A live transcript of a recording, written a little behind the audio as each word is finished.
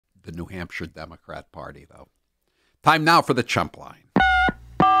the New Hampshire Democrat Party, though. Time now for the Chump Line.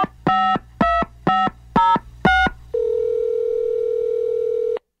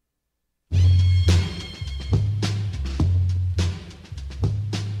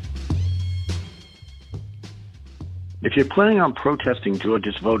 If you're planning on protesting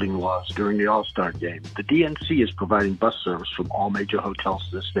Georgia's voting laws during the All-Star game, the DNC is providing bus service from all major hotels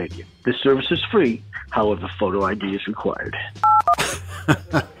to the stadium. This service is free, however, photo ID is required.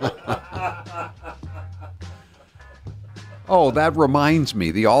 Oh, that reminds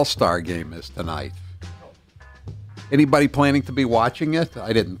me, the All-Star game is tonight. Anybody planning to be watching it?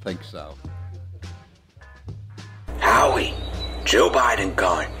 I didn't think so. Howie, Joe Biden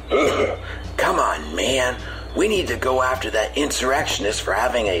going, ugh, come on, man. We need to go after that insurrectionist for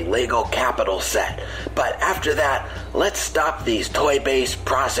having a Lego Capitol set. But after that, let's stop these toy-based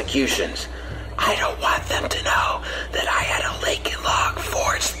prosecutions. I don't want them to know that I had a Lake and Log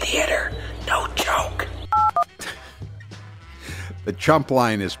Forest Theater. No joke. The Chump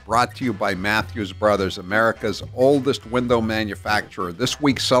Line is brought to you by Matthews Brothers, America's oldest window manufacturer. This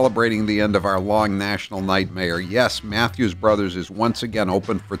week celebrating the end of our long national nightmare. Yes, Matthews Brothers is once again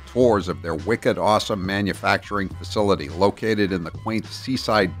open for tours of their wicked awesome manufacturing facility located in the quaint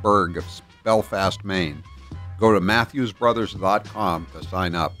seaside burg of Belfast, Maine. Go to MatthewsBrothers.com to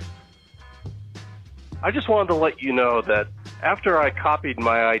sign up. I just wanted to let you know that after I copied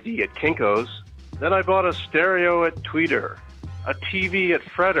my ID at Kinko's, then I bought a stereo at Tweeter, a TV at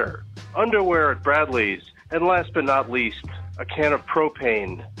Fredder, underwear at Bradley's, and last but not least, a can of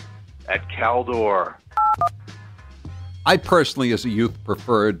propane at Caldor. I personally, as a youth,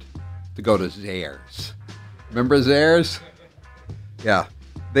 preferred to go to Zayre's. Remember Zayre's? Yeah,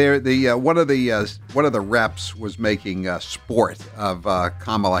 one of the reps was making sport of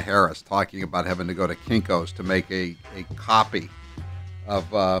Kamala Harris, talking about having to go to Kinko's to make a copy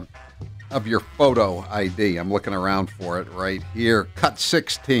of your photo ID. I'm looking around for it right here. Cut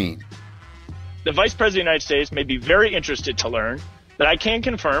 16. The Vice President of the United States may be very interested to learn that I can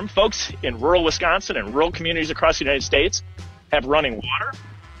confirm folks in rural Wisconsin and rural communities across the United States have running water,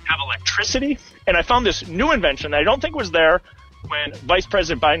 have electricity, and I found this new invention that I don't think was there when Vice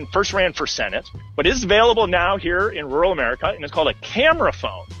President Biden first ran for Senate, but is available now here in rural America, and it's called a camera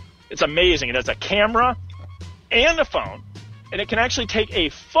phone. It's amazing. It has a camera and a phone, and it can actually take a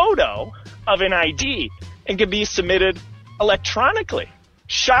photo of an ID and can be submitted electronically.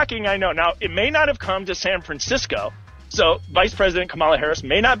 Shocking, I know. Now, it may not have come to San Francisco, so Vice President Kamala Harris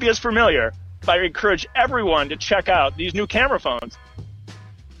may not be as familiar, but I encourage everyone to check out these new camera phones.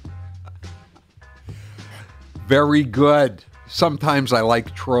 Very good. Sometimes I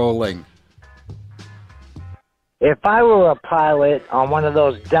like trolling. If I were a pilot on one of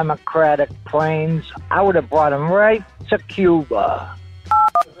those Democratic planes, I would have brought him right to Cuba.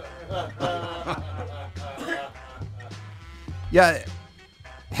 Yeah.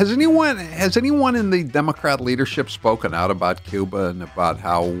 Has anyone in the Democrat leadership spoken out about Cuba and about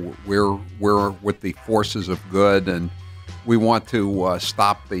how we're with the forces of good and we want to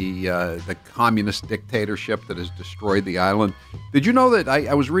stop the communist dictatorship that has destroyed the island? Did you know that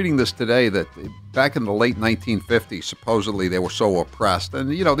I was reading this today that back in the late 1950s, supposedly they were so oppressed, and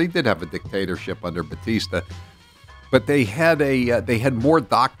they did have a dictatorship under Batista, but they had more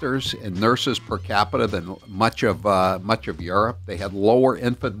doctors and nurses per capita than much of Europe. They had lower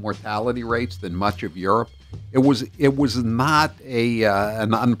infant mortality rates than much of Europe. It was not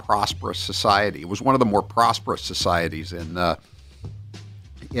an unprosperous society. It was one of the more prosperous societies in the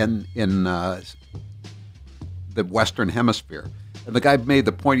Western Hemisphere. And the guy made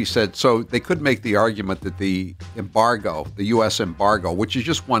the point, he said, so they could make the argument that the U.S. embargo, which is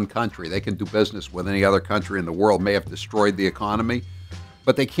just one country, they can do business with any other country in the world, may have destroyed the economy,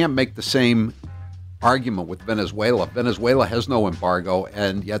 but they can't make the same argument with Venezuela. Venezuela has no embargo,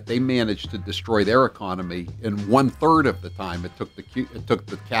 and yet they managed to destroy their economy in 1/3 of the time it took the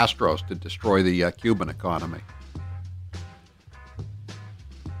Castros to destroy the Cuban economy.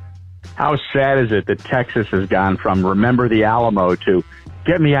 How sad is it that Texas has gone from remember the Alamo to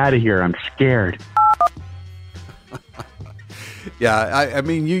get me out of here, I'm scared? Yeah, I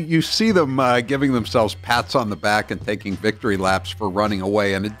mean, you see them giving themselves pats on the back and taking victory laps for running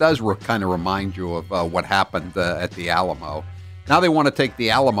away, and it does kind of remind you of what happened at the Alamo. Now they want to take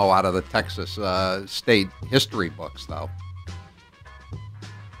the Alamo out of the Texas state history books, though.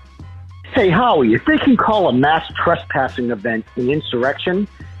 Hey, Howie, if they can call a mass trespassing event an insurrection,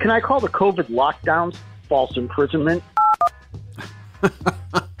 can I call the COVID lockdowns false imprisonment? I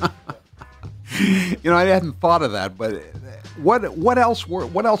hadn't thought of that, but what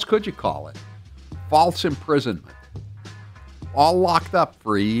else could you call it? False imprisonment. all locked up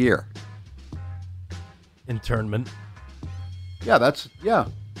for a year. Internment. Yeah, that's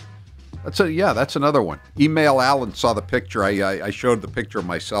another one. Email Alan saw the picture. I showed the picture of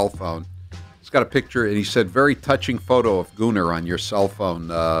my cell phone. It's got a picture, and he said, very touching photo of Gunnar on your cell phone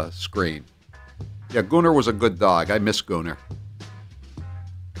screen. Yeah, Gunnar was a good dog. I miss Gunnar.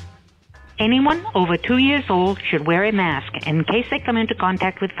 Anyone over 2 years old should wear a mask in case they come into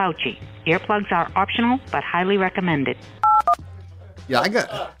contact with Fauci. Earplugs are optional, but highly recommended. Yeah, I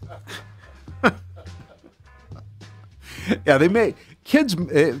got... Yeah, they made... Kids,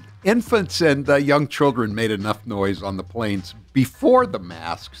 infants and young children made enough noise on the planes before the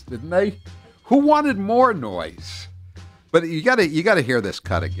masks, didn't they? Who wanted more noise? But you got to hear this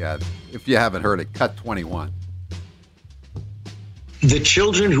cut again. If you haven't heard it, cut 21. The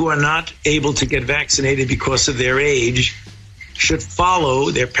children who are not able to get vaccinated because of their age should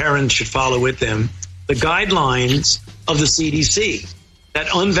follow, their parents should follow with them, the guidelines of the CDC. That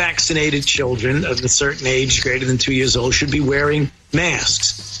unvaccinated children of a certain age, greater than 2 years old, should be wearing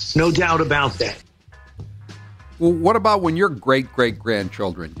masks. No doubt about that. Well, what about when your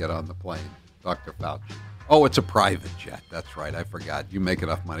great-great-grandchildren get on the plane, Dr. Fauci? Oh, it's a private jet. That's right. I forgot. You make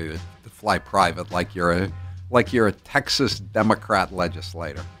enough money to fly private like you're a Texas Democrat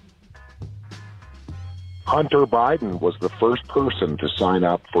legislator. Hunter Biden was the first person to sign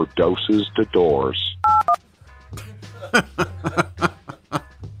up for doses to doors.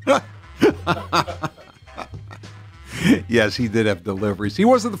 Yes, he did have deliveries. He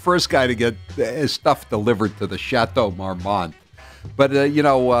wasn't the first guy to get his stuff delivered to the Chateau Marmont. But,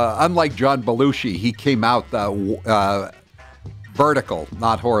 unlike John Belushi, he came out vertical,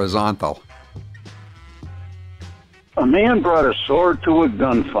 not horizontal. A man brought a sword to a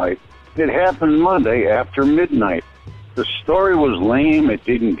gunfight. It happened Monday after midnight. The story was lame. It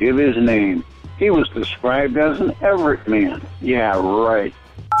didn't give his name. He was described as an Everett man. Yeah, right.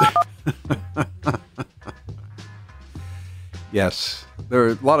 Yes,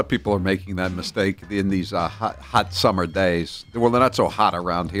 a lot of people are making that mistake in these hot summer days. Well, they're not so hot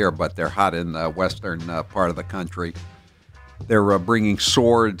around here, but they're hot in the western part of the country. They're bringing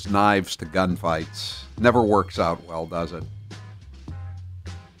swords, knives to gunfights. Never works out well, does it?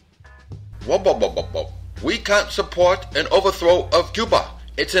 Whoa. We can't support an overthrow of Cuba.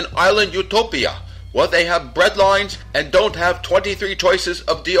 It's an island utopia where they have bread lines and don't have 23 choices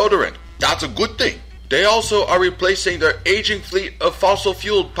of deodorant. That's a good thing. They also are replacing their aging fleet of fossil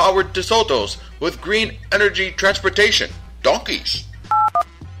fuel powered DeSotos with green energy transportation. Donkeys.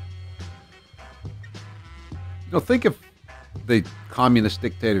 Think if the communist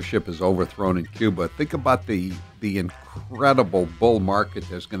dictatorship is overthrown in Cuba, think about the incredible bull market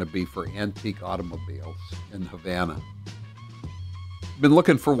there's going to be for antique automobiles in Havana. Been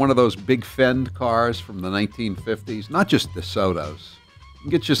looking for one of those big fend cars from the 1950s, not just DeSotos. You can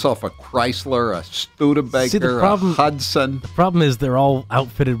get yourself a Chrysler, a Studebaker, a Hudson. The problem is they're all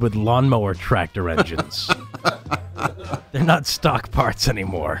outfitted with lawnmower tractor engines. They're not stock parts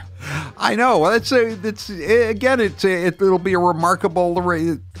anymore. I know. It'll be a remarkable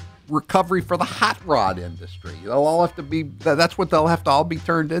recovery for the hot rod industry. They'll all have to be. That's what they'll have to all be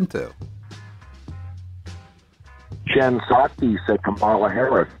turned into. Jen Psaki said Kamala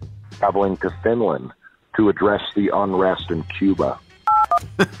Harris traveling to Finland to address the unrest in Cuba.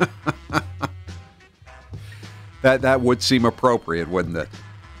 That would seem appropriate, wouldn't it?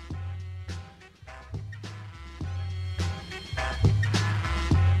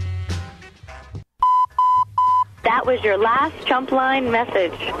 That was your last CHUMPLINE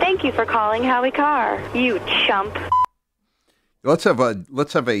message. Thank you for calling Howie Carr, you chump. Let's have a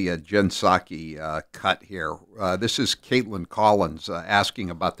Jen Psaki cut here. This is Caitlin Collins asking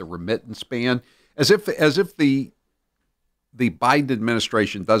about the remittance ban, as if the Biden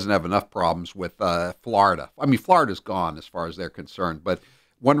administration doesn't have enough problems with Florida. I mean, Florida's gone as far as they're concerned, but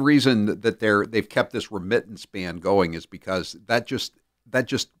one reason that they've kept this remittance ban going is because that just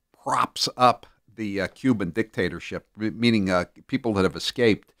props up the Cuban dictatorship, meaning people that have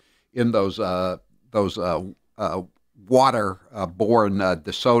escaped in those water-borne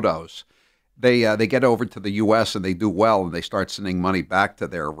DeSotos. They get over to the U.S. and they do well, and they start sending money back to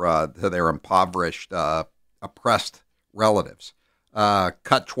their impoverished, oppressed relatives.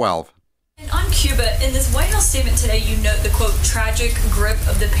 Cut 12. And on Cuba, in this White House statement today, you note the, quote, tragic grip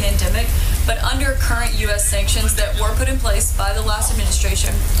of the pandemic, but under current U.S. sanctions that were put in place by the last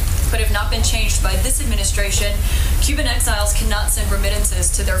administration, but have not been changed by this administration, Cuban exiles cannot send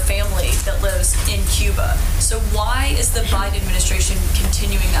remittances to their family that lives in Cuba. So why is the Biden administration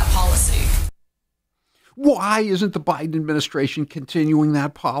continuing that policy? Why isn't the Biden administration continuing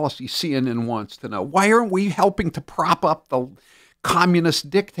that policy? CNN wants to know. Why aren't we helping to prop up the communist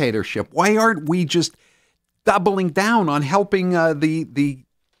dictatorship? Why aren't we just doubling down on helping the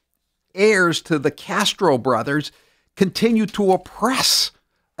heirs to the Castro brothers continue to oppress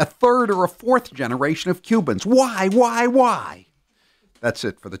a third or a fourth generation of Cubans? Why? That's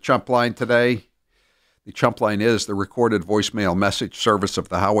it for the Chump Line today. The Chump Line is the recorded voicemail message service of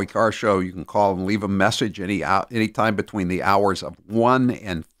the Howie Carr Show. You can call and leave a message anytime between the hours of 1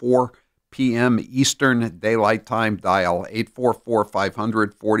 and 4 p.m. Eastern Daylight Time. Dial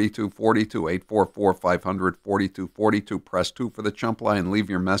 844-500-4242, 844-500-4242. Press 2 for the Chump Line.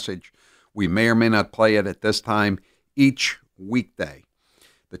 Leave your message. We may or may not play it at this time each weekday.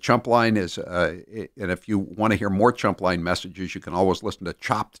 The Chump Line is, and if you want to hear more Chump Line messages, you can always listen to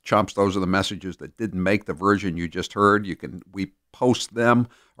Chopped Chumps. Those are the messages that didn't make the version you just heard. We post them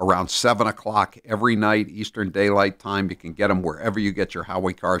around 7 o'clock every night, Eastern Daylight Time. You can get them wherever you get your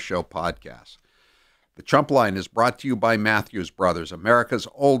Howie Carr Show podcasts. The Chump Line is brought to you by Matthews Brothers, America's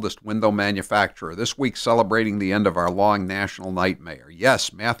oldest window manufacturer. This week celebrating the end of our long national nightmare.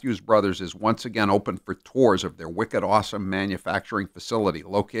 Yes, Matthews Brothers is once again open for tours of their wicked awesome manufacturing facility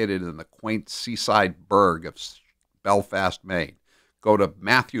located in the quaint seaside burg of Belfast, Maine. Go to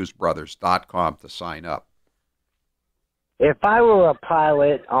MatthewsBrothers.com to sign up. If I were a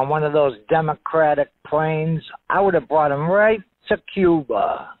pilot on one of those Democratic planes, I would have brought him right to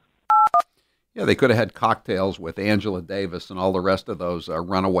Cuba. Yeah, they could have had cocktails with Angela Davis and all the rest of those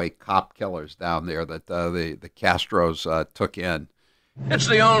runaway cop killers down there that the Castros took in. It's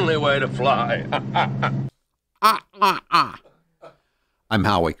the only way to fly. I'm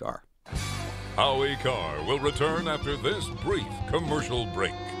Howie Carr. Howie Carr will return after this brief commercial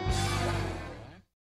break.